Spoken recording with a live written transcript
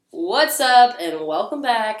What's up, and welcome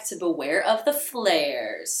back to Beware of the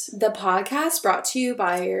Flares. The podcast brought to you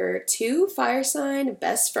by your two fire sign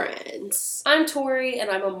best friends. I'm Tori, and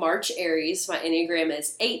I'm a March Aries. My Enneagram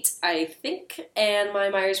is 8, I think, and my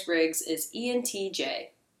Myers-Briggs is ENTJ.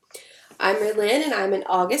 I'm Merlin, and I'm an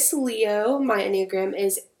August Leo. My Enneagram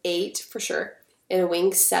is 8 for sure, and a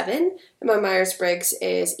wing 7, and my Myers-Briggs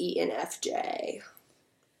is ENFJ.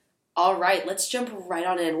 All right, let's jump right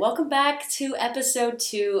on in. Welcome back to episode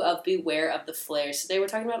 2 of Beware of the Flares. Today we're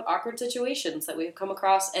talking about awkward situations that we've come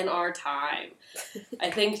across in our time. I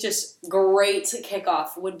think just great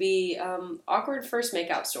kickoff would be awkward first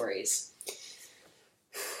makeout stories.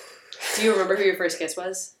 Do you remember who your first kiss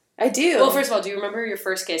was? I do. Well, first of all, do you remember your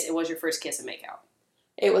first kiss? It was your first kiss and makeout.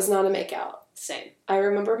 It was not a makeout. Same. I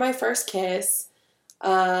remember my first kiss,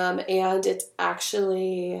 and it's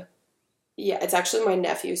actually my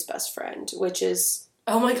nephew's best friend, which is...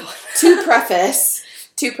 Oh my god. to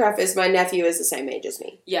preface, my nephew is the same age as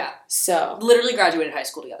me. Yeah. So. Literally graduated high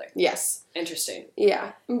school together. Yes. Interesting.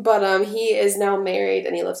 Yeah. But he is now married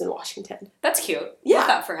and he lives in Washington. That's cute. Yeah. Love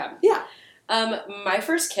that for him. Yeah. My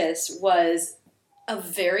first kiss was a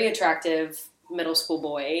very attractive middle school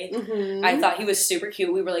boy. Mm-hmm. I thought he was super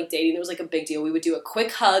cute. We were like dating. It was like a big deal. We would do a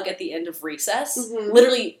quick hug at the end of recess. Mm-hmm.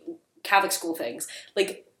 Literally Catholic school things.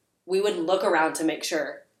 Like, we would look around to make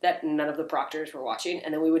sure that none of the proctors were watching,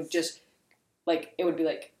 and then we would just, like, it would be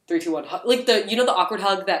like 3, 2, 1 hug. Like, the awkward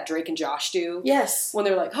hug that Drake and Josh do? Yes. When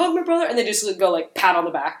they're like, hug my brother, and they just go like pat on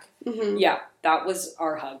the back. Mm-hmm. Yeah, that was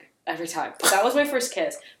our hug every time. That was my first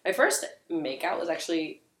kiss. My first makeout was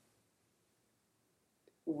actually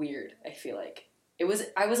weird, I feel like.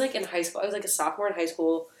 I was like in high school. I was like a sophomore in high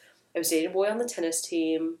school. I was dating a boy on the tennis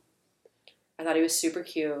team. I thought he was super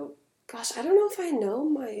cute. Gosh, I don't know if I know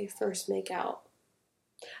my first makeout.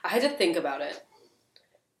 I had to think about it.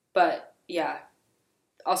 But, yeah.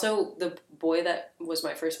 Also, the boy that was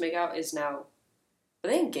my first makeout is now... Are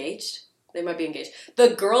they engaged? They might be engaged. The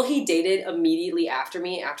girl he dated immediately after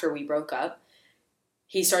me, after we broke up,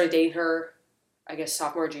 he started dating her, I guess,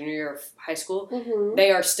 sophomore, junior year of high school. Mm-hmm.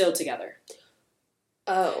 They are still together.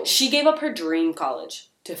 Oh. She gave up her dream college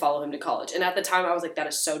to follow him to college. And at the time, I was like, that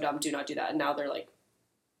is so dumb. Do not do that. And now they're, like,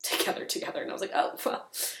 together. And I was like, oh, well,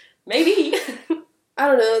 maybe. I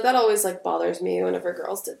don't know. That always, like, bothers me whenever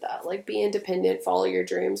girls did that. Like, be independent, follow your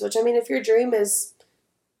dreams. Which, I mean, if your dream is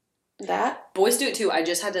that. Boys do it, too. I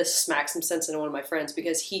just had to smack some sense into one of my friends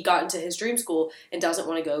because he got into his dream school and doesn't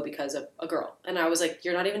want to go because of a girl. And I was like,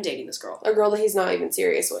 you're not even dating this girl. A girl that he's not even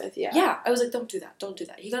serious with, yeah. Yeah. I was like, don't do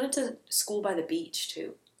that. He got into school by the beach,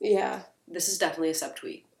 too. Yeah. This is definitely a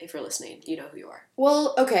subtweet. If you're listening, you know who you are.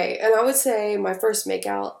 Well, okay, and I would say my first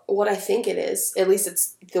makeout, what I think it is, at least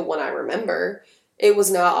it's the one I remember, it was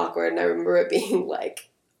not awkward, and I remember it being, like,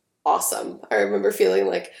 awesome. I remember feeling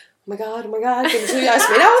like, oh my god, can you guys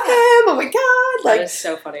made out with him? Oh my god! Like, that is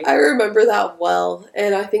so funny. I remember that well,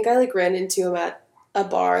 and I think I, like, ran into him at a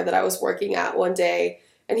bar that I was working at one day,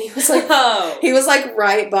 and he was, like, he was, like,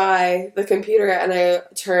 right by the computer, and I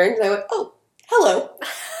turned, and I went, oh, hello.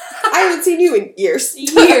 I haven't seen you in years.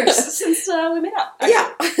 Since we met out.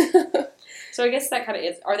 Yeah. So I guess that kind of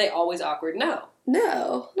is. Are they always awkward? No.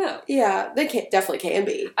 No. Yeah, they definitely can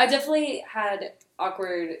be. I definitely had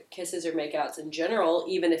awkward kisses or makeouts in general,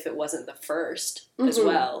 even if it wasn't the first as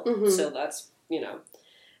well. Mm-hmm. So that's,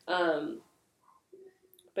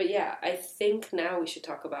 But yeah, I think now we should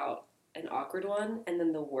talk about an awkward one and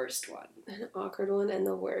then the worst one. An awkward one and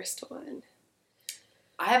the worst one.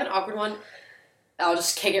 I have an awkward one. I'll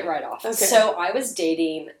just kick it right off. Okay. So I was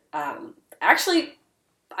dating, I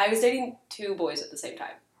was dating 2 boys at the same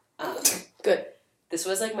time. Good. This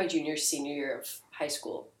was like my senior year of high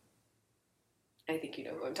school. I think you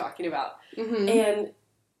know who I'm talking about. Mm-hmm. And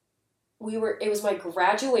it was my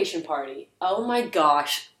graduation party. Oh my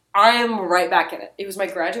gosh. I am right back in it. It was my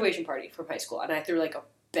graduation party from high school, and I threw like a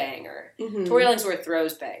banger. Mm-hmm. Tori Ellingsworth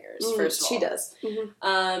throws bangers, first of all. She does.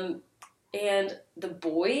 Mm-hmm. And the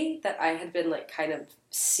boy that I had been, like, kind of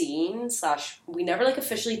seeing / we never, like,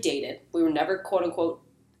 officially dated. We were never, quote-unquote,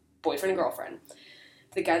 boyfriend and girlfriend.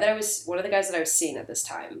 One of the guys that I was seeing at this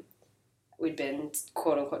time, we'd been,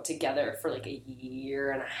 quote-unquote, together for, like, a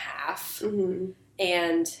year and a half. Mm-hmm.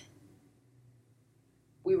 And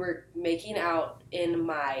we were making out in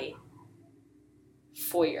my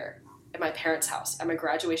foyer at my parents' house at my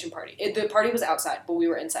graduation party. The party was outside, but we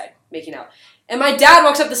were inside making out. And my dad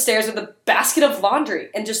walks up the stairs with a basket of laundry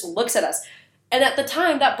and just looks at us. And at the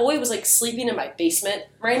time, that boy was, like, sleeping in my basement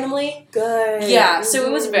randomly. Good. Yeah, so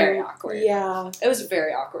it was very awkward. Yeah. It was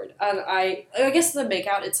very awkward. And I guess the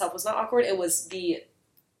makeout itself was not awkward. It was the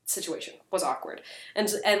situation was awkward.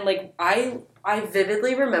 And like, I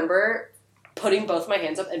vividly remember putting both my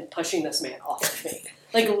hands up and pushing this man off of me.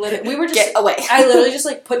 Like, we were just... Get away. I literally just,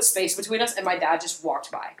 like, put space between us, and my dad just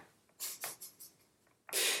walked by.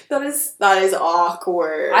 That is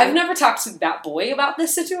awkward. I've never talked to that boy about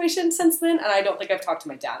this situation since then, and I don't think I've talked to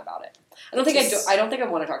my dad about it. I don't think I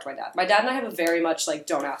want to talk to my dad. My dad and I have a very much, like,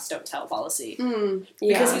 don't ask, don't tell policy. Yeah.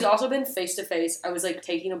 Because he's also been face-to-face. I was, like,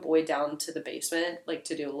 taking a boy down to the basement, like,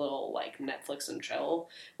 to do a little, like, Netflix and chill.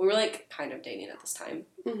 We were, like, kind of dating at this time.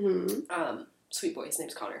 Mm-hmm. Sweet boy, his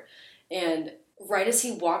name's Connor. And right as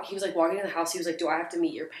he was, like, walking in the house, he was like, do I have to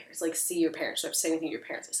meet your parents? Like, see your parents? Do I have to say anything to your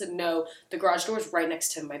parents? I said, no, the garage door is right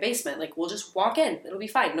next to my basement. Like, we'll just walk in. It'll be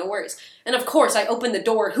fine. No worries. And, of course, I opened the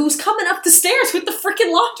door. Who's coming up the stairs with the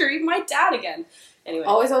freaking laundry? My dad again. Anyway.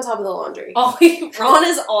 Always on top of the laundry. Ron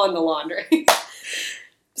is on the laundry.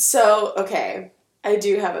 So, okay. I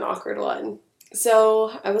do have an awkward one.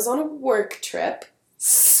 So, I was on a work trip.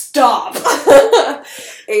 Stop!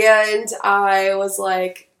 And I was,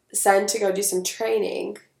 like, sent to go do some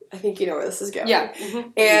training. I think you know where this is going. Yeah. Mm-hmm.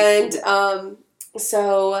 And,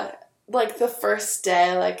 so, like, the first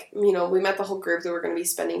day, like, you know, we met the whole group that we're going to be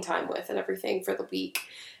spending time with and everything for the week.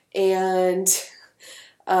 And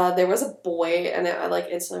there was a boy, and I, like,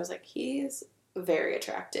 instantly was like, he's very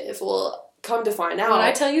attractive. Well, come to find out. When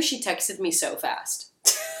I tell you, she texted me so fast.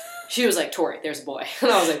 She was like, Tori, there's a boy. And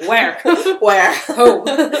I was like, where? Where?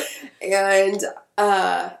 Oh. And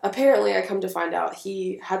apparently I come to find out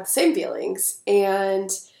he had the same feelings. And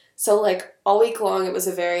so, like, all week long it was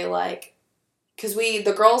a very, like, because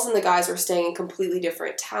the girls and the guys were staying in completely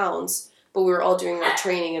different towns, but we were all doing our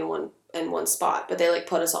training in one spot. But they, like,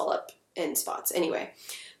 put us all up in spots. Anyway,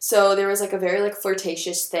 so there was, like, a very, like,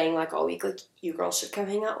 flirtatious thing, like, all week, like, you girls should come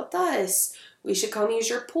hang out with us. We should come use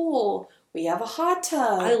your pool. We have a hot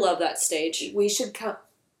tub. I love that stage. We should come.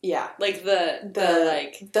 Yeah. Like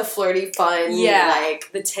the flirty fun. Yeah.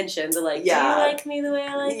 Like the tension. The like, yeah. do you like me the way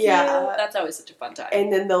I like you? That's always such a fun time.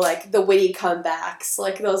 And then the witty comebacks.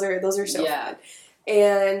 Like those are so fun.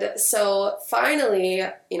 And so finally,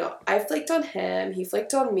 you know, I flicked on him, he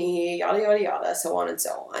flicked on me, yada yada yada, so on and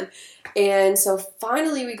so on. And so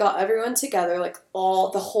finally we got everyone together, like the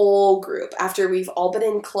whole group, after we've all been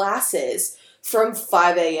in classes from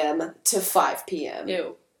 5 a.m. to 5 p.m.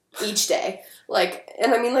 Ew. Each day. Like,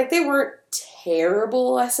 and I mean, like, they weren't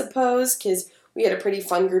terrible, I suppose, because we had a pretty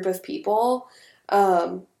fun group of people.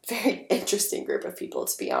 Very interesting group of people,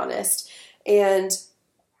 to be honest. And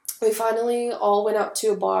we finally all went out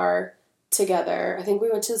to a bar together. I think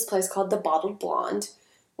we went to this place called The Bottled Blonde,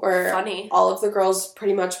 where all of the girls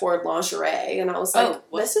pretty much wore lingerie. And I was like,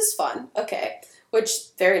 this is fun. Okay. Which,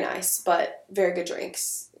 very nice, but very good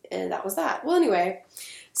drinks. And that was that. Well, anyway,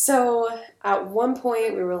 so at one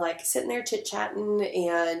point we were, like, sitting there chit-chatting,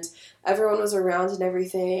 and everyone was around and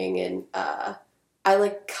everything, and I,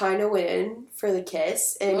 like, kind of went in for the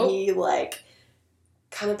kiss, and he, like,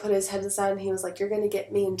 kind of put his head aside, and he was like, you're going to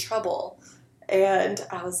get me in trouble. And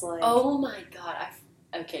I was like... Oh, my God.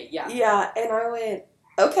 Okay, yeah. Yeah, and I went,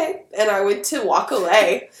 okay. And I went to walk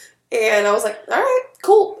away, and I was like, all right,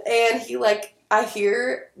 cool. And he, like, I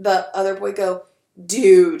hear the other boy go,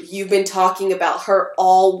 dude, you've been talking about her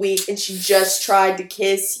all week, and she just tried to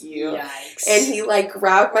kiss you. Yikes. And he, like,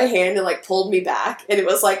 grabbed my hand and, like, pulled me back, and it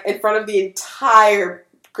was, like, in front of the entire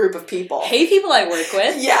group of people. Hey, people I work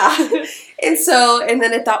with. Yeah. And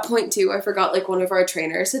then at that point, too, I forgot, like, one of our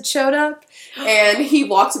trainers had showed up, and he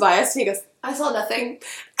walked by us, and he goes, I saw nothing.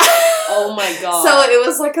 Oh, my God. So it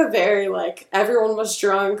was, like, a very, like, everyone was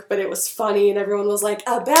drunk, but it was funny, and everyone was like,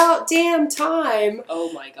 about damn time.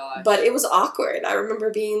 Oh, my God. But it was awkward. I remember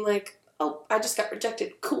being like, oh, I just got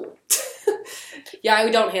rejected. Cool. Yeah, I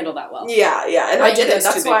don't handle that well. Yeah, and I didn't.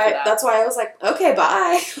 That's why I was like, okay,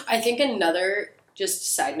 bye. I think another,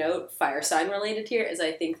 just side note, fire sign related here, is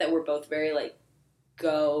I think that we're both very, like,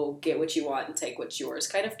 go get what you want and take what's yours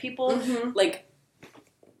kind of people. Mm-hmm. Like,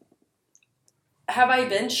 have I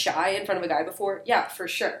been shy in front of a guy before? Yeah, for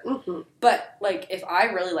sure. Mm-hmm. But, like, if I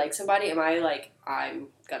really like somebody, am I like, I'm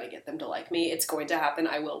gonna get them to like me? It's going to happen.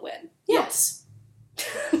 I will win. Yes.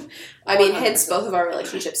 I mean, hence both of our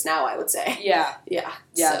relationships now, I would say. Yeah. Yeah.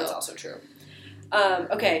 Yeah, that's also true.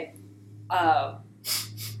 Okay.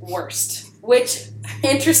 Worst. Which,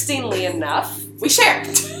 interestingly enough, we share.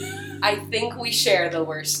 I think we share the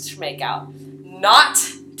worst makeout. Not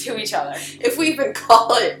to each other. If we even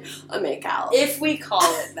call it a makeout. If we call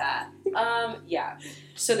it that. Yeah.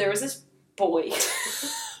 So there was this boy.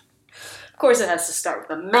 Of course it has to start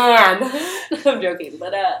with a man. I'm joking,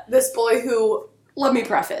 but this boy who, let me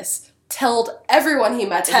preface, told everyone he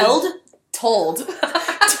met. Told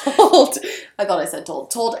I thought I said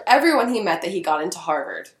told everyone he met that he got into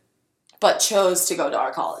Harvard, but chose to go to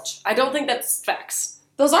our college. I don't think that's facts.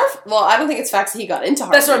 Those are, well, I don't think it's facts that he got into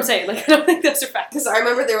Harvard. That's what I'm saying. Like, I don't think those are facts. Because I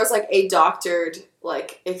remember there was, like, a doctored,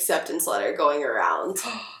 like, acceptance letter going around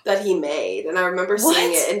that he made. And I remember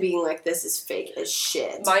seeing it and being like, this is fake as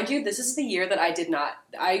shit. Mind you, this is the year that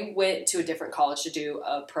I went to a different college to do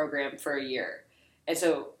a program for a year. And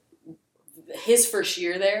so, his first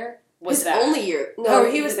year there was his that. only year.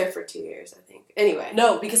 No, he was there for 2 years, I think. Anyway.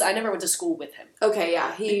 No, because I never went to school with him. Okay,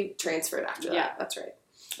 yeah. He transferred after that. Yeah. That's right.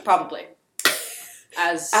 Probably.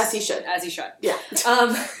 As he should. As he should. Yeah.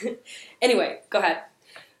 Anyway, go ahead.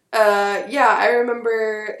 Yeah, I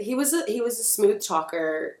remember he was a smooth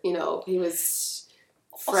talker. You know, he was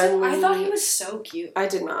friendly. Also, I thought he was so cute. I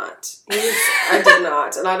did not. I did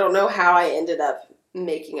not, and I don't know how I ended up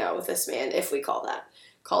making out with this man, if we call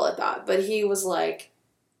it that. But he was like,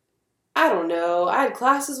 I don't know. I had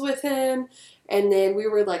classes with him, and then we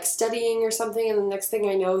were like studying or something, and the next thing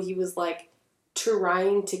I know, he was like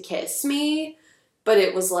trying to kiss me. But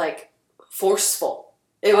it was, like, forceful.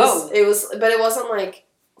 But it wasn't, like,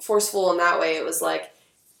 forceful in that way. It was, like,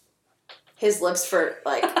 his lips for,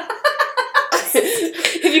 like...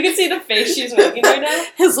 If you could see the face she's making right now.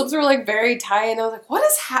 His lips were, like, very tight, and I was like, what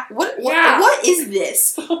is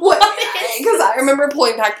this? What? Because I remember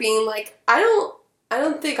pulling back being like, I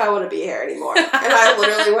don't think I want to be here anymore. And I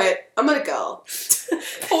literally went, I'm going to go.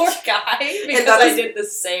 Poor guy, because I did the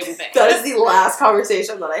same thing. That is the last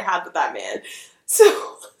conversation that I had with that man.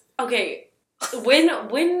 So okay, when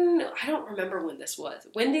I don't remember when this was.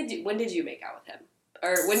 When did you make out with him,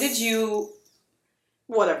 or when did you?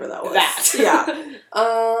 Whatever that was. Yeah.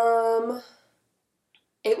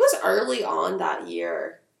 It was early on that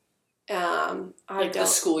year. The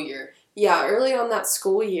school year. Yeah, early on that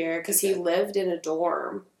school year because he lived in a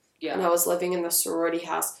dorm. Yeah. And I was living in the sorority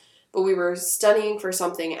house, but we were studying for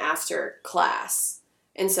something after class,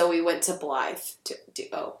 and so we went to Blythe to do.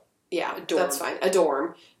 Oh. Yeah, that's fine. A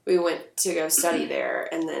dorm. We went to go study there,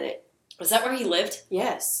 and then it... Was that where he lived?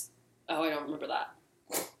 Yes. Oh, I don't remember that.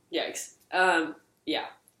 Yikes. Yeah.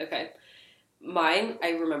 Okay. Mine,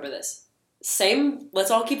 I remember this. Same,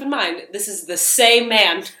 let's all keep in mind, this is the same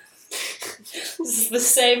man. This is the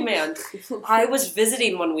same man. I was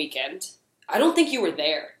visiting one weekend. I don't think you were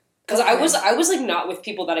there. Because I was, like, not with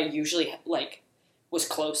people that I usually, like, was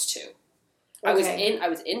close to. Okay. I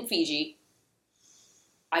was in Fiji.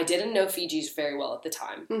 I didn't know Fiji's very well at the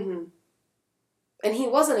time. Mm-hmm. And he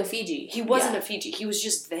wasn't a Fiji. He wasn't a Fiji. He was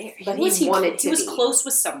just there. But he wanted to be. He was close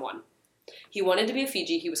with someone. He wanted to be a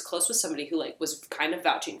Fiji. He was close with somebody who, like, was kind of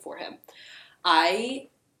vouching for him. I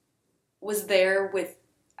was there with,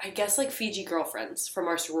 I guess, like, Fiji girlfriends from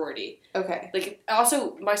our sorority. Okay. Like,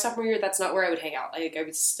 also, my sophomore year, that's not where I would hang out. Like, I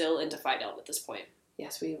was still into Phi Delta at this point.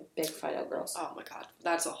 Yes, we big Phi Delta girls. Oh, my God.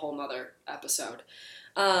 That's a whole nother episode.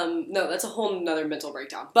 No, that's a whole nother mental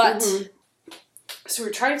breakdown. But, So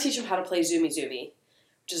we're trying to teach him how to play Zumi Zumi,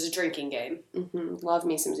 which is a drinking game. Mm-hmm. Love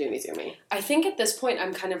me some Zumi Zumi. I think at this point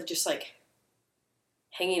I'm kind of just, like,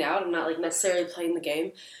 hanging out. I'm not, like, necessarily playing the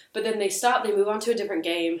game. But then they stop, they move on to a different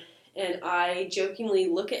game, and I jokingly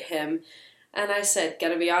look at him, and I said,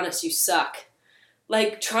 gotta be honest, you suck.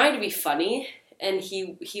 Like, trying to be funny, and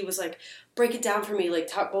he was like, break it down for me, like,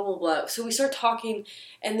 talk, blah, blah, blah. So we start talking,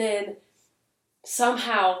 and then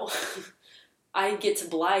somehow I get to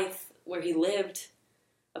Blythe, where he lived,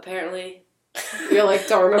 apparently. You're like,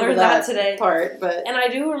 don't remember that today. Part, but... And I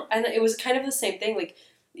do, and it was kind of the same thing, like,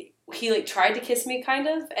 he, like, tried to kiss me, kind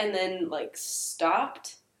of, and then, like,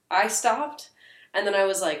 stopped. I stopped, and then I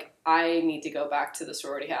was like, I need to go back to the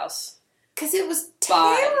sorority house. Because it was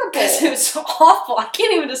terrible. Because it was so awful. I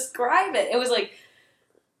can't even describe it. It was like...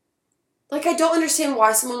 Like, I don't understand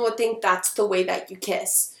why someone would think that's the way that you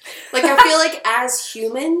kiss. Like, I feel like as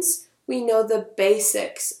humans, we know the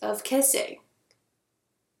basics of kissing.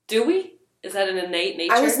 Do we? Is that an innate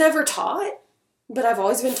nature? I was never taught, but I've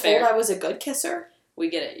always been Fair. told I was a good kisser. We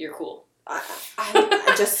get it. You're cool.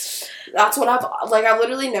 I just, that's what I've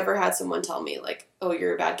literally never had someone tell me, like, oh,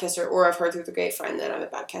 you're a bad kisser, or I've heard through the grapevine that I'm a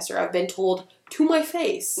bad kisser. I've been told to my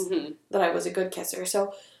face that I was a good kisser,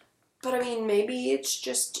 so, but I mean, maybe it's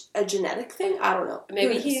just a genetic thing? I don't know.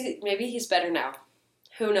 Maybe he's better now.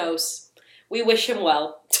 Who knows? We wish him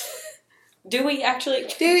well. Do we actually?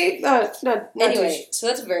 Do we? No. Anyway, so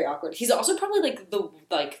that's very awkward. He's also probably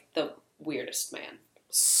the weirdest man.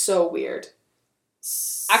 So weird.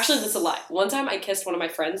 Actually, that's a lie. One time I kissed one of my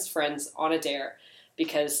friends on a dare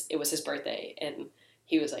because it was his birthday, and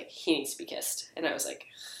he was like, he needs to be kissed. And I was like,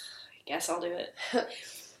 I guess I'll do it.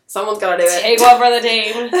 Someone's gotta do it. Take one for the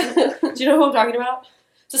team. Do you know who I'm talking about?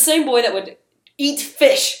 It's the same boy that would eat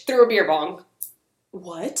fish through a beer bong.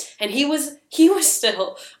 What? And he was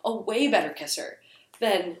still a way better kisser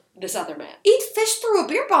than this other man. Eat fish through a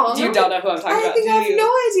beer bong? You don't know who I'm talking about, I think do I have you?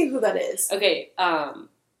 no idea who that is. Okay, I'm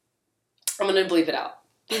gonna bleep it out.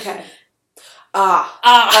 Okay.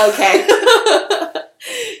 Okay. Okay.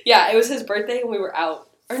 Yeah, it was his birthday and we were out.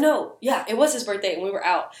 Or no, yeah, it was his birthday and we were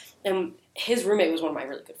out. And his roommate was one of my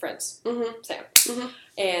really good friends, Sam. Mm-hmm.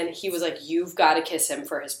 And he was like, you've got to kiss him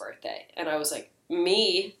for his birthday. And I was like,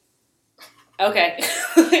 me? Okay.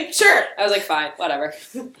 Sure. I was like, fine, whatever.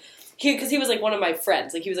 Because he was like one of my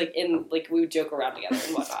friends. Like he was like in, like we would joke around together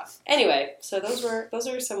and whatnot. Anyway, so those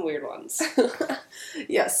were some weird ones.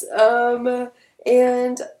 Yes.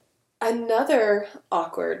 And another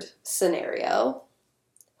awkward scenario,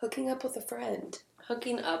 hooking up with a friend.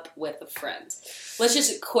 Hooking up with a friend. Let's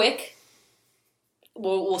just quick.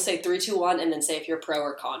 We'll say 3, 2, 1, and then say if you're pro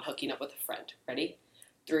or con hooking up with a friend. Ready?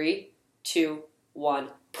 3, 2, 1.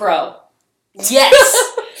 Pro.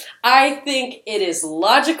 Yes! I think it is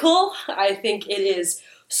logical. I think it is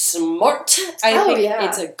smart. I think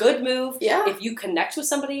it's a good move. Yeah. If you connect with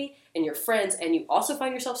somebody and you're friends and you also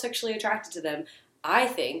find yourself sexually attracted to them, I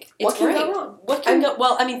think it's what can great. go wrong? What can go?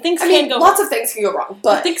 Well, I mean, things can go lots wrong. of things can go wrong,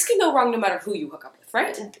 but Things can go wrong no matter who you hook up with,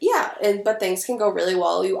 right? Yeah, but things can go really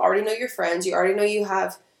well. You already know your friends. You already know you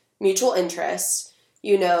have mutual interests.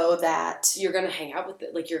 You know that You're gonna hang out with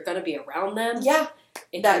it, like you're gonna be around them. Yeah,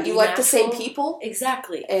 It that can you be like the same natural. people.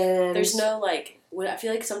 Exactly. And There's no like. I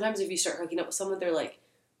feel like sometimes if you start hooking up with someone, they're like,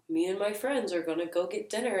 "Me and my friends are gonna go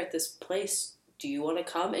get dinner at this place. Do you want to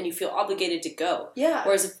come?" And you feel obligated to go. Yeah.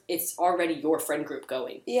 Whereas if it's already your friend group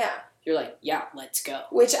going, Yeah. you're like, "Yeah, let's go."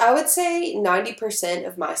 Which I would say 90%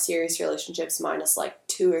 of my serious relationships, minus like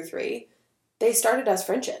 2 or 3, they started as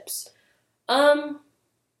friendships. No.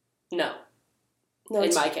 No,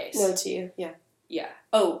 In my case. No to you. Yeah. Yeah.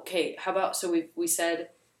 Oh, okay. How about, so we said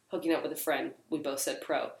hooking up with a friend. We both said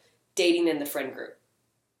pro. Dating in the friend group.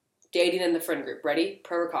 Dating in the friend group. Ready?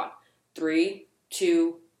 Pro or con? 3,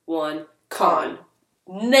 2, 1. Con.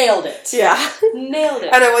 Nailed it. Yeah. Nailed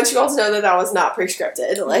it. And I want you all to know that that was not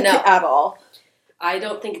prescripted, like, No. at all. I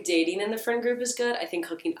don't think dating in the friend group is good. I think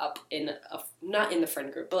hooking up not in the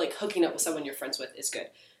friend group, but like hooking up with someone you're friends with is good.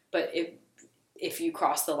 But if you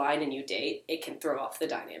cross the line and you date, it can throw off the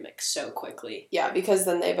dynamic so quickly. Yeah, because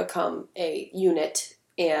then they become a unit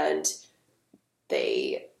and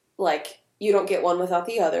they, like, you don't get one without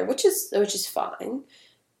the other, which is fine.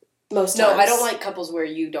 Most times. No, I don't like couples where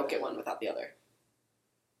you don't get one without the other.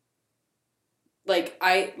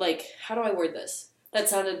 How do I word this? That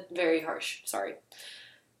sounded very harsh. Sorry.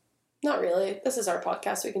 Not really. This is our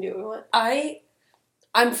podcast. We can do what we want.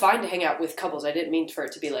 I'm fine to hang out with couples. I didn't mean for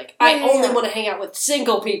it to be like, I only want to hang out with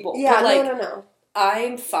single people. Yeah, but no.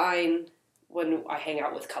 I'm fine when I hang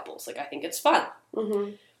out with couples. Like, I think it's fun.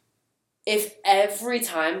 Mm-hmm. If every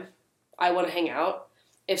time I want to hang out,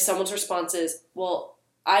 if someone's response is, well,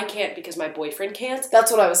 I can't because my boyfriend can't,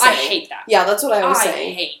 That's what I was saying. I hate that. Yeah, that's what I was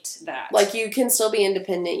saying. I hate that. Like, you can still be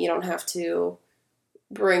independent. You don't have to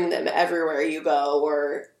bring them everywhere you go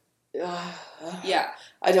or... yeah.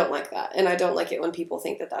 I don't like that. And I don't like it when people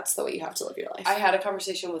think that that's the way you have to live your life. I had a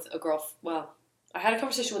conversation with a girl. Well, I had a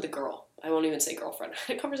conversation with a girl. I won't even say girlfriend. I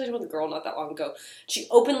had a conversation with a girl not that long ago. She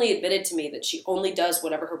openly admitted to me that she only does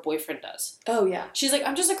whatever her boyfriend does. Oh, yeah. She's like,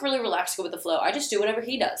 I'm just like really relaxed, go with the flow. I just do whatever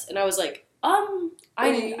he does. And I was like,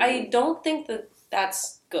 I don't think that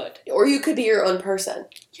that's good. Or you could be your own person.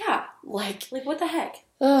 Yeah. Like what the heck?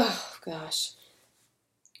 Oh, gosh.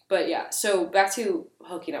 But yeah, so back to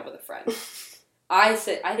hooking up with a friend. I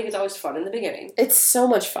think it's always fun in the beginning. It's so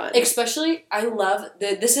much fun. Especially, I love,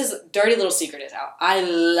 this is, dirty little secret is out. I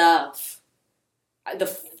love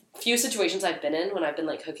the few situations I've been in when I've been,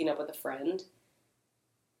 like, hooking up with a friend.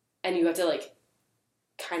 And you have to, like,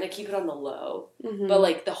 kind of keep it on the low. Mm-hmm. But,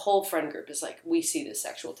 like, the whole friend group is like, we see this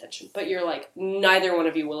sexual tension. But you're like, neither one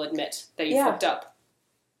of you will admit that you fucked up.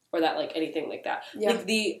 Or that, like, anything like that. Yeah. Like,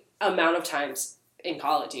 the amount of times in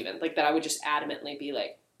college even, like, that I would just adamantly be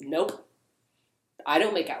like, nope. I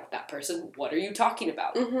don't make out with that person. What are you talking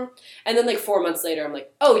about? Mm-hmm. And then, like, 4 months later, I'm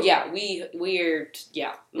like, oh, yeah, we're,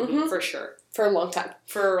 yeah, for sure. For a long time.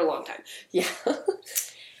 For a long time. Yeah.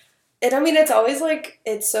 And, I mean, it's always, like,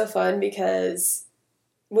 it's so fun because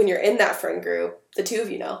when you're in that friend group, the two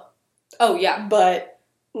of you know. Oh, yeah. But...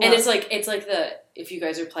 And it's like if you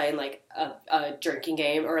guys are playing, like, a drinking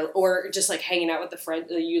game or just, like, hanging out with a friend,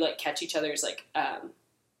 you, like, catch each other's, like,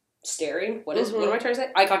 staring. What am I trying to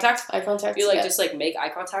say? Eye contact? Eye contact. You, like, just, like, make eye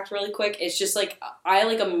contact really quick. It's just, like, I,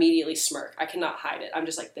 like, immediately smirk. I cannot hide it. I'm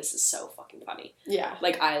just like, this is so fucking funny. Yeah.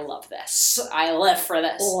 Like, I love this. I live for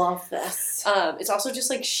this. Love this. It's also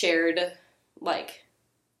just, like, shared, like,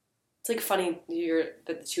 it's like funny that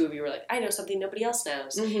the two of you were like, I know something nobody else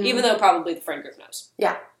knows. Mhm. Even though probably the friend group knows.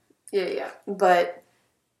 Yeah. But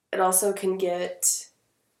it also can get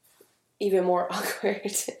even more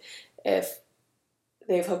awkward if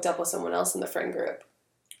they've hooked up with someone else in the friend group.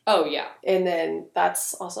 Oh, yeah. And then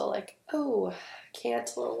that's also like, oh, can't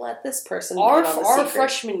let this person in Our on the secret.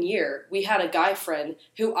 freshman year, we had a guy friend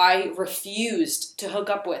who I refused to hook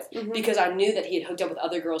up with because I knew that he had hooked up with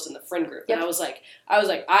other girls in the friend group. Yep. And I was like,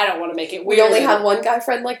 I don't want to make it weird. We only had one guy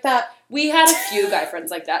friend like that? We had a few guy friends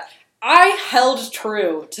like that. I held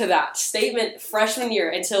true to that statement freshman year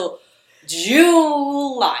until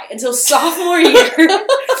July, until sophomore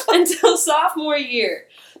year.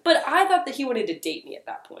 But I thought that he wanted to date me at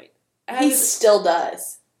that point. He still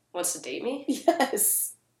does. Wants to date me?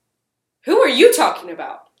 Yes. Who are you talking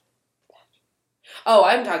about? Oh,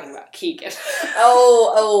 I'm talking about Keegan.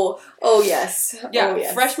 Oh, yes. Yeah, oh,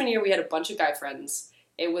 yes. Freshman year we had a bunch of guy friends.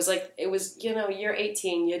 It was, you're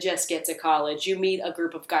 18, you just get to college, you meet a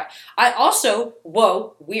group of guys. I also,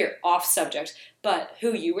 we're off subject, but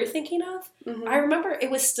who you were thinking of, I remember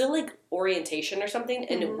it was still like orientation or something,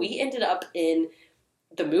 and we ended up in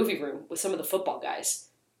the movie room with some of the football guys.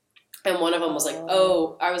 And one of them was like,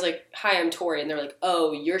 I was like, hi, I'm Tori. And they're like,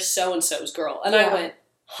 oh, you're so-and-so's girl. And I went,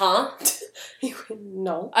 huh? You went,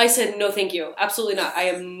 no. I said, no, thank you. Absolutely not. I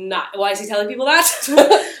am not. Why is he telling people that?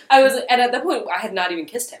 And at that point, I had not even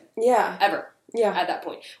kissed him. Yeah. Ever. Yeah. At that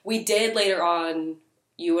point. We did later on,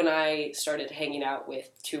 you and I started hanging out with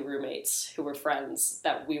two roommates who were friends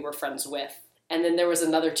that we were friends with. And then there was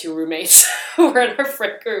another two roommates who were in our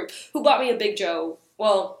friend group who bought me a Big Joe.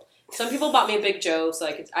 Well, some people bought me a Big Joe so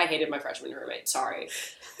I hated my freshman roommate, sorry.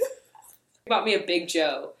 Bought me a Big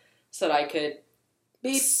Joe so that I could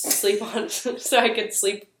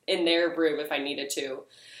sleep in their room if I needed to.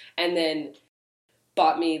 And then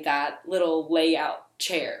bought me that little layout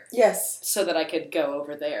chair. Yes. So that I could go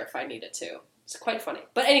over there if I needed to. It's quite funny.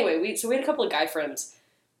 But anyway, we had a couple of guy friends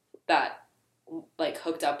that like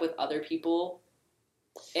hooked up with other people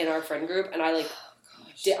in our friend group, and I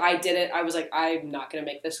didn't. I was like, I'm not going to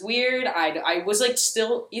make this weird. I was like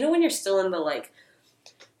still, when you're still in the like,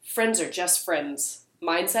 friends are just friends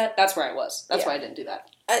mindset, that's where I was. That's why I didn't do that.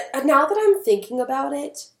 Now that I'm thinking about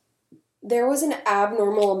it, there was an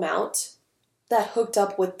abnormal amount that hooked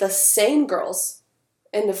up with the same girls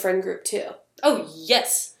in the friend group too. Oh,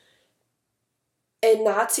 yes. And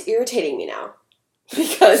that's irritating me now.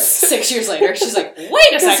 Because 6 years later, she's like,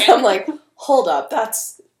 wait a second. I'm like, hold up,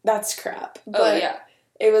 that's crap. But yeah.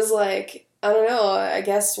 It was like, I don't know, I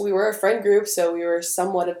guess we were a friend group, so we were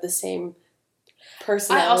somewhat of the same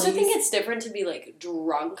personalities. I also think it's different to be, like,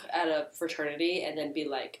 drunk at a fraternity and then be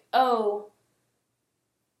like, oh,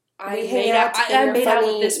 I made out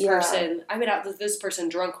with this person. Yeah. I made out with this person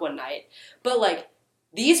drunk one night. But, like,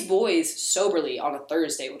 these boys, soberly, on a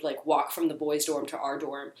Thursday, would, like, walk from the boys' dorm to our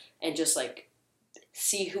dorm and just, like,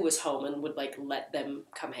 see who was home and would, like, let them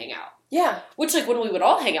come hang out. Yeah. Which, like, when we would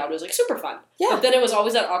all hang out, it was, like, super fun. Yeah. But then it was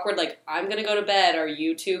always that awkward, like, I'm gonna go to bed. Are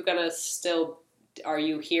you two are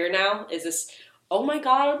you here now? Is this, oh my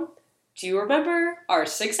god, do you remember our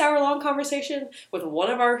 6-hour-long conversation with one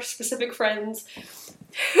of our specific friends?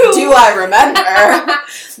 Do I remember?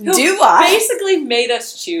 Do I? Basically made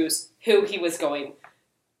us choose who he was going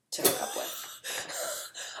to hook up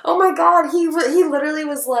with. Oh my god, he literally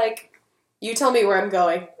was like, you tell me where I'm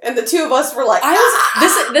going. And the two of us were like,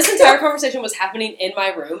 this entire conversation was happening in my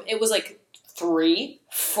room. It was like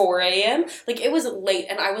 4 a.m. Like, it was late,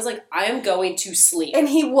 and I was like, I am going to sleep. And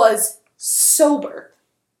he was sober.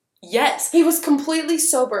 Yes. He was completely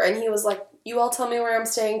sober, and he was like, you all tell me where I'm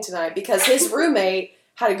staying tonight, because his roommate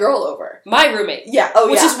had a girl over. My roommate. Yeah.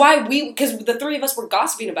 Which is why because the three of us were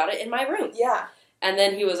gossiping about it in my room. Yeah. And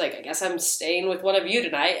then he was like, I guess I'm staying with one of you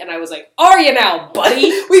tonight. And I was like, are you now,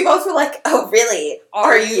 buddy? We both were like, oh, really?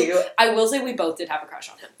 Are you? I will say we both did have a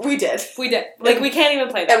crush on him. We did. Like, we can't even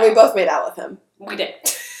play that And we both made out with him. We did.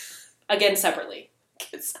 Again, separately.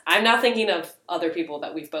 I'm now thinking of other people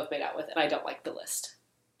that we've both made out with, and I don't like the list.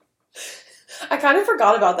 I kind of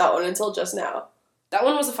forgot about that one until just now. That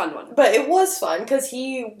one was a fun one. But it was fun, because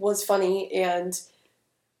he was funny, and...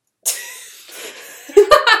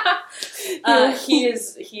 he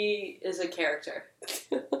is a character.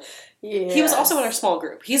 Yeah. He was also in our small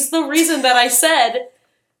group. He's the reason that I said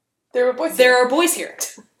there are boys here.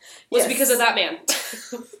 Was because of that man.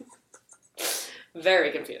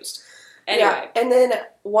 Very confused. Anyway, yeah. And then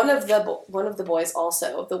one of the boys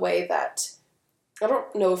also, the way that, I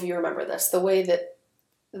don't know if you remember this, the way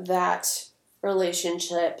that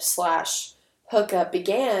relationship / hookup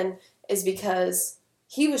began is because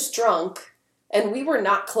he was drunk And we were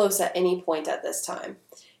not close at any point at this time.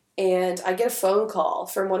 And I get a phone call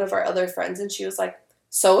from one of our other friends, and she was like,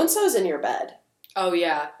 so-and-so's in your bed. Oh,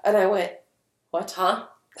 yeah. And I went, what? Huh?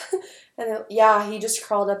 And yeah, he just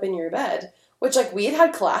crawled up in your bed. Which, like, we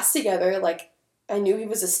had class together. Like, I knew he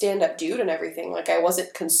was a stand-up dude and everything. Like, I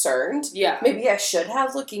wasn't concerned. Yeah. Maybe I should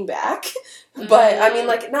have, looking back. But, I mean,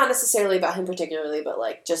 like, not necessarily about him particularly, but,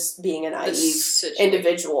 like, just being a naive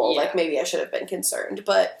individual. Yeah. Like, maybe I should have been concerned.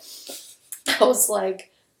 But I was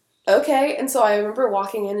like, okay. And so I remember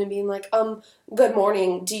walking in and being like, good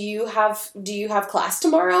morning. Do you have class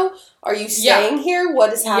tomorrow? Are you staying here?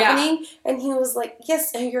 What is happening? Yeah. And he was like,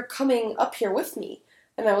 yes, and you're coming up here with me.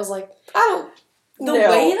 And I was like, I don't know. The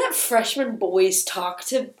way that freshman boys talk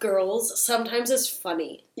to girls sometimes is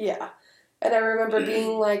funny. Yeah. And I remember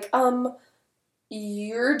being like,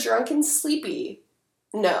 you're drunk and sleepy.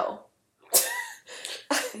 No.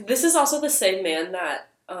 This is also the same man that,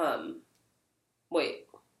 wait,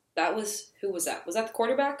 who was that? Was that the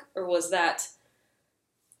quarterback? Or was that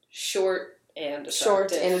short and attractive?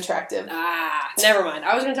 Short and attractive. Never mind.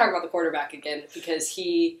 I was going to talk about the quarterback again because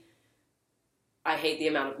I hate the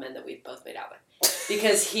amount of men that we've both made out with.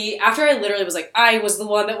 Because after I literally was like, I was the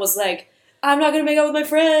one that was like, I'm not going to make out with my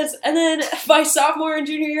friends. And then my sophomore and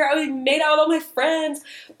junior year, I made out with all my friends.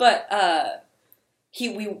 But,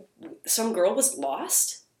 some girl was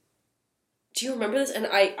lost. Do you remember this? And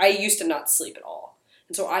I used to not sleep at all.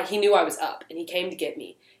 And so he knew I was up, and he came to get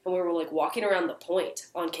me. And we were, like, walking around the point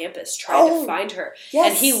on campus trying to find her. Yes.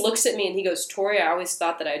 And he looks at me, and he goes, Tori, I always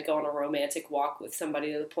thought that I'd go on a romantic walk with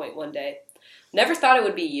somebody to the point one day. Never thought it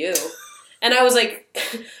would be you. And I was like,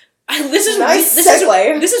 this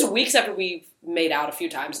is weeks after we've made out a few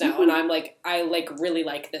times now, and I'm like, I, like, really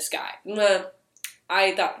like this guy.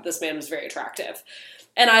 I thought this man was very attractive.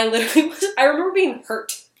 And I literally I remember being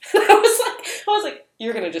hurt. I was like,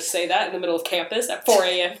 you're going to just say that in the middle of campus at 4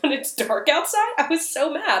 a.m. when it's dark outside? I was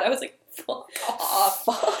so mad. I was like, fuck off.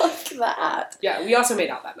 Fuck that. Yeah, we also made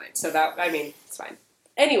out that night. So it's fine.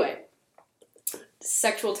 Anyway,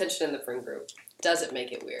 sexual tension in the friend group. Does it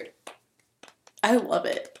make it weird? I love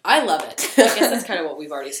it. I love it. I guess that's kind of what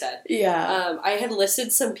we've already said. Yeah. I had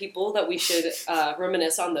listed some people that we should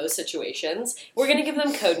reminisce on those situations. We're going to give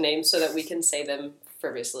them code names so that we can say them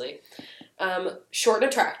frivolously. Short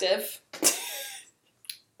and attractive.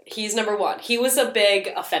 He's number one. He was a big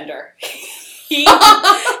offender. He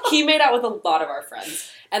made out with a lot of our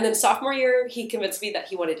friends. And then sophomore year, he convinced me that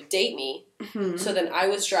he wanted to date me. Mm-hmm. So then I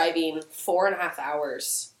was driving 4.5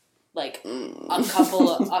 hours, like a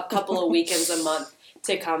couple of weekends a month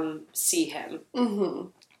to come see him. Mm-hmm.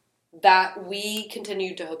 That we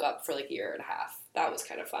continued to hook up for like a year and a half. That was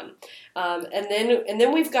kind of fun. And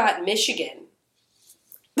then we've got Michigan.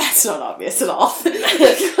 That's not obvious at all.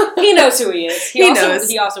 He knows who he is. He knows.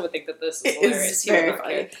 He also would think that this is hilarious. It's very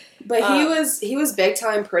funny. But he was big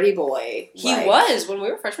time pretty boy. He was. When we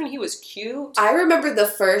were freshmen, he was cute. I remember the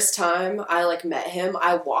first time I met him,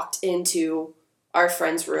 I walked into our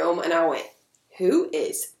friend's room and I went, who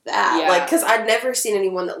is that? Yeah. Because I'd never seen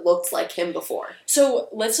anyone that looked like him before. So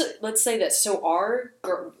let's say this. So our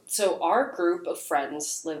group of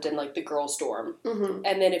friends lived in like the girls' dorm, mm-hmm.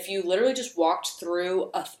 and then if you literally just walked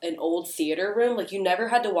through an old theater room, like you never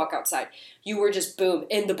had to walk outside. You were just boom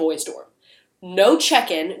in the boys' dorm. No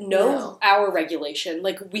check-in, no hour regulation.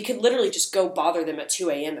 Like we could literally just go bother them at 2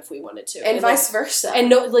 a.m. if we wanted to, and vice versa. And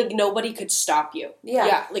nobody could stop you.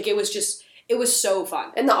 Yeah, like it was just. It was so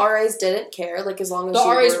fun. And the RAs didn't care, like, as long as the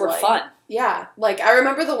RAs were fun. Yeah. Like, I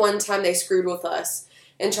remember the one time they screwed with us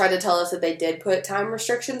and tried to tell us that they did put time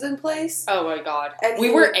restrictions in place. Oh, my God. And we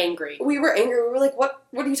were angry. We were angry. We were like, what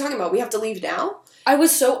are you talking about? We have to leave now? I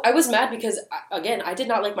was mad because, again, I did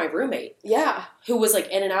not like my roommate. Yeah. Who was, like,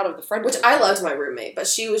 in and out of the friend group. Which I loved my roommate, but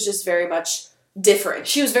she was just very much different.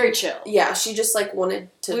 She was very chill. Yeah, she just, like, wanted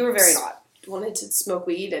to... We were very not. Wanted to smoke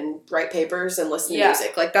weed and write papers and listen to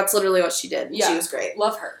music. Like, that's literally what she did. Yeah. She was great.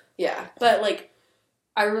 Love her. Yeah. But, like,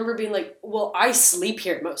 I remember being like, well, I sleep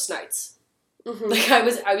here most nights. Mm-hmm. Like,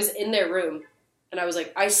 I was in their room, and I was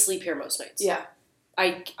like, I sleep here most nights. Yeah.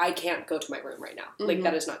 I can't go to my room right now. Mm-hmm. Like,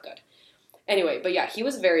 that is not good. Anyway, but yeah, he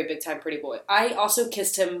was a very big-time pretty boy. I also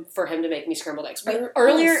kissed him for him to make me scrambled eggs.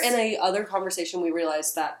 Earlier in a other conversation, we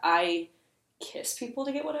realized that I kiss people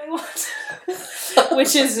to get what I want.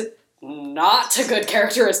 Which is... not a good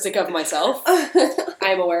characteristic of myself. I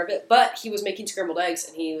am aware of it. But he was making scrambled eggs,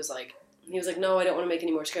 and he was like, no, I don't want to make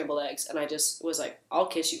any more scrambled eggs. And I just was like, I'll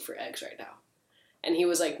kiss you for eggs right now. And he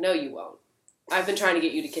was like, no, you won't. I've been trying to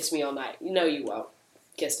get you to kiss me all night. No, you won't.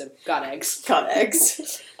 Kissed him. Got eggs. Got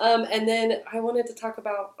eggs. And then I wanted to talk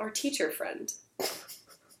about our teacher friend.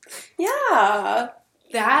 Yeah.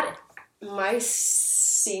 That my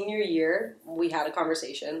senior year, we had a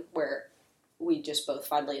conversation where we just both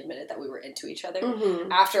finally admitted that we were into each other.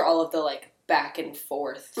 Mm-hmm. After all of the, like, back and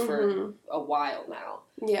forth for Mm-hmm. a while now.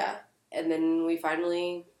 Yeah. And then we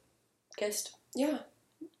finally kissed. Yeah.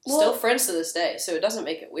 Still friends to this day, so it doesn't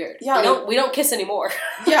make it weird. Yeah, we don't kiss anymore.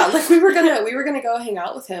 Yeah, like we were gonna go hang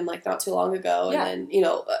out with him like not too long ago, and Yeah.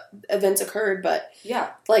 then events occurred, but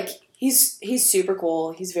Yeah. like he's super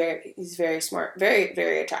cool. He's very smart, very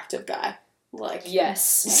very attractive guy. Like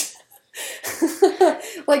Yes.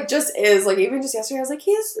 like just is like even just yesterday I was like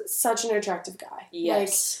he's such an attractive guy.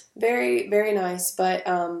 Yes. Like very very nice, but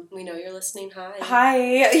we know you're listening.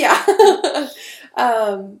 hi, yeah.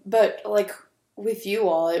 But like. With you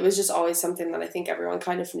all, it was just always something that I think everyone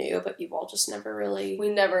kind of knew, but you all just never really... We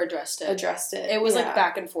never addressed it. It was like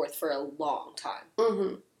back and forth for a long time.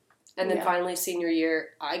 Mm-hmm. And then finally, senior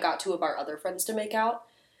year, I got two of our other friends to make out.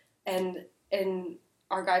 And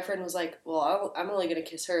our guy friend was like, well, I'm only going to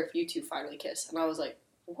kiss her if you two finally kiss. And I was like,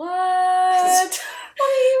 what?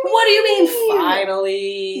 What do you mean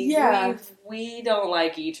finally? Yeah. We don't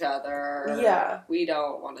like each other. Yeah. We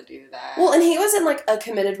don't want to do that. Well, and he was in like a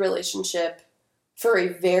committed relationship for a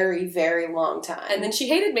very, very long time. And then she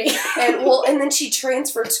hated me. and then she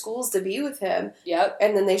transferred schools to be with him. Yep.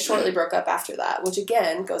 And then they shortly broke up after that, which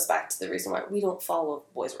again goes back to the reason why we don't follow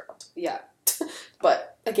boys around. Yeah.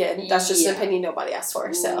 But again, that's just an opinion nobody asked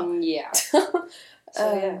for, so. Yeah.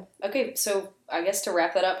 Yeah. Okay, so I guess to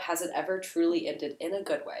wrap that up, has it ever truly ended in a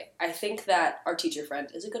good way? I think that our teacher friend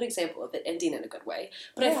is a good example of it ending in a good way.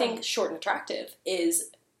 But I think Short and Attractive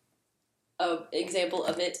is an example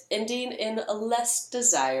of it ending in a less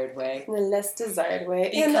desired way. In a less desired way.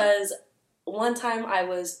 Because one time I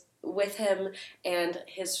was with him and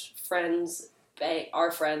his friends, our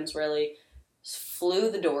friends really,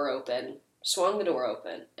 swung the door open,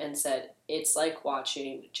 and said, it's like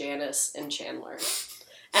watching Janice and Chandler.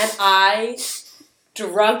 And I,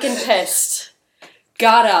 drunk and pissed,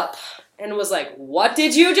 got up and was like, what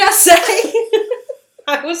did you just say?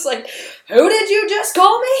 I was like, who did you just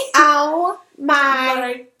call me? Oh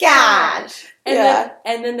my gosh.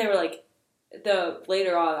 And then they were like,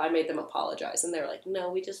 later on I made them apologize, and they were like, no,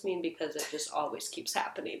 we just mean because it just always keeps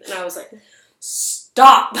happening. And I was like,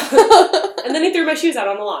 stop. And then he threw my shoes out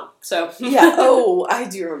on the lawn. So yeah. Oh, I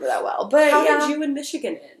do remember that well. But how did you in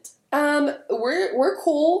Michigan end? We're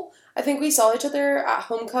cool. I think we saw each other at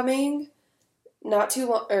homecoming not too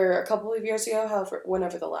long, or a couple of years ago, however,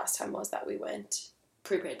 whenever the last time was that we went.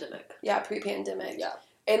 Pre-pandemic. Yeah, pre-pandemic. Yeah.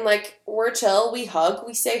 And like we're chill, we hug,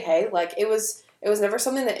 we say hey. Like it was never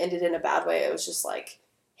something that ended in a bad way. It was just like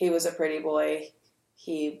he was a pretty boy.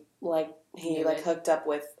 He hooked up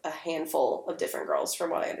with a handful of different girls from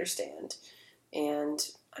what I understand. And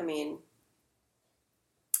I mean,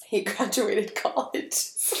 he graduated college.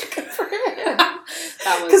 So good for him.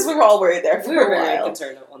 Because we were all worried there for a while. We were very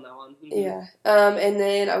concerned on that one. Mm-hmm. Yeah. And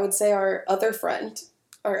then I would say our other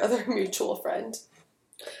mutual friend.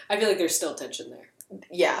 I feel like there's still tension there.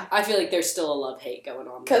 Yeah. I feel like there's still a love-hate going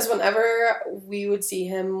on. Because whenever we would see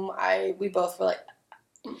him, we both were like...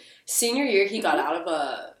 Senior year, he got out of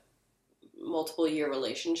a multiple-year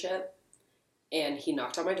relationship, and he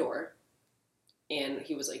knocked on my door, and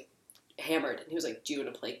he was like hammered, and he was like, do you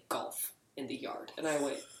want to play golf in the yard? And I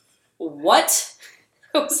went, what?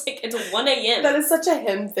 I was like, it's 1 a.m. That is such a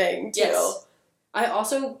him thing, too. Yes. I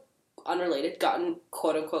also, unrelated,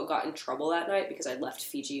 quote-unquote, got in trouble that night because I left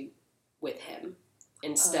Fiji with him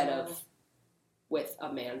instead of with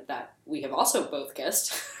a man that we have also both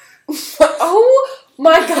kissed. Oh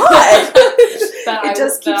my god! It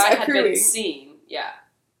just keeps accruing. Had been seen. Yeah.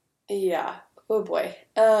 Yeah. Oh boy.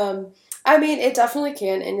 I mean, it definitely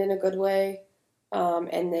can end in a good way.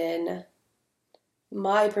 And then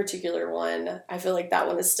my particular one, I feel like that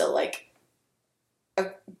one is still like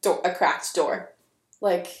a cracked door.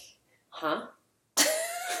 Like, huh?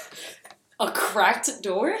 A cracked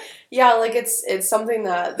door? Yeah, like it's something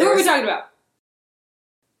that. Who are we talking about?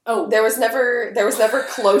 Oh, there was never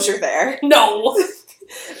closure there. No,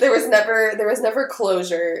 there was never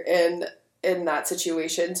closure in that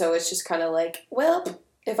situation. So it's just kind of like, well,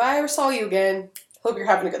 if I ever saw you again, hope you're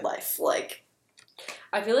having a good life. Like,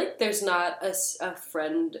 I feel like there's not a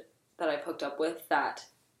friend that I've hooked up with that,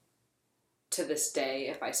 to this day,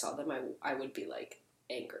 if I saw them, I would be like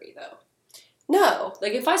angry though. No,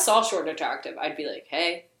 like if I saw Short and Attractive, I'd be like,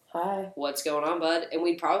 hey, hi, what's going on, bud? And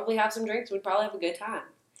we'd probably have some drinks. We'd probably have a good time.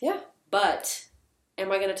 Yeah. But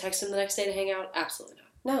am I going to text him the next day to hang out? Absolutely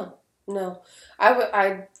not. No.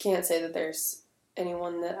 I can't say that there's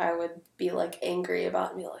anyone that I would be, like, angry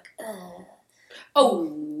about and be like, ugh.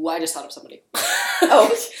 Oh, I just thought of somebody.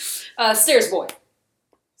 Oh. Stairs Boy.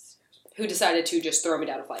 who decided to just throw me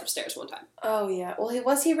down a flight of stairs one time. Oh, yeah. Well,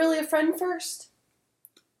 was he really a friend first?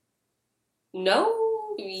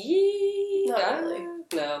 No. Yeah. Not really.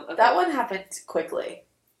 No. Okay. That one happened quickly.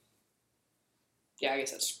 Yeah, I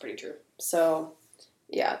guess that's pretty true. So,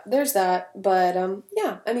 yeah, there's that. But,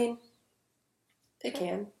 yeah, I mean, it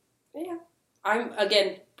can. Yeah. I'm,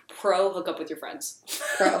 again, pro hook up with your friends.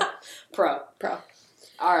 Pro. Pro.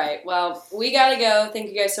 All right. Well, we got to go.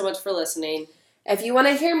 Thank you guys so much for listening. If you want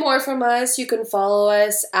to hear more from us, you can follow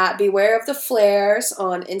us at Beware of the Flares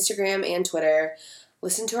on Instagram and Twitter.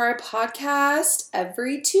 Listen to our podcast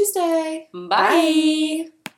every Tuesday. Bye.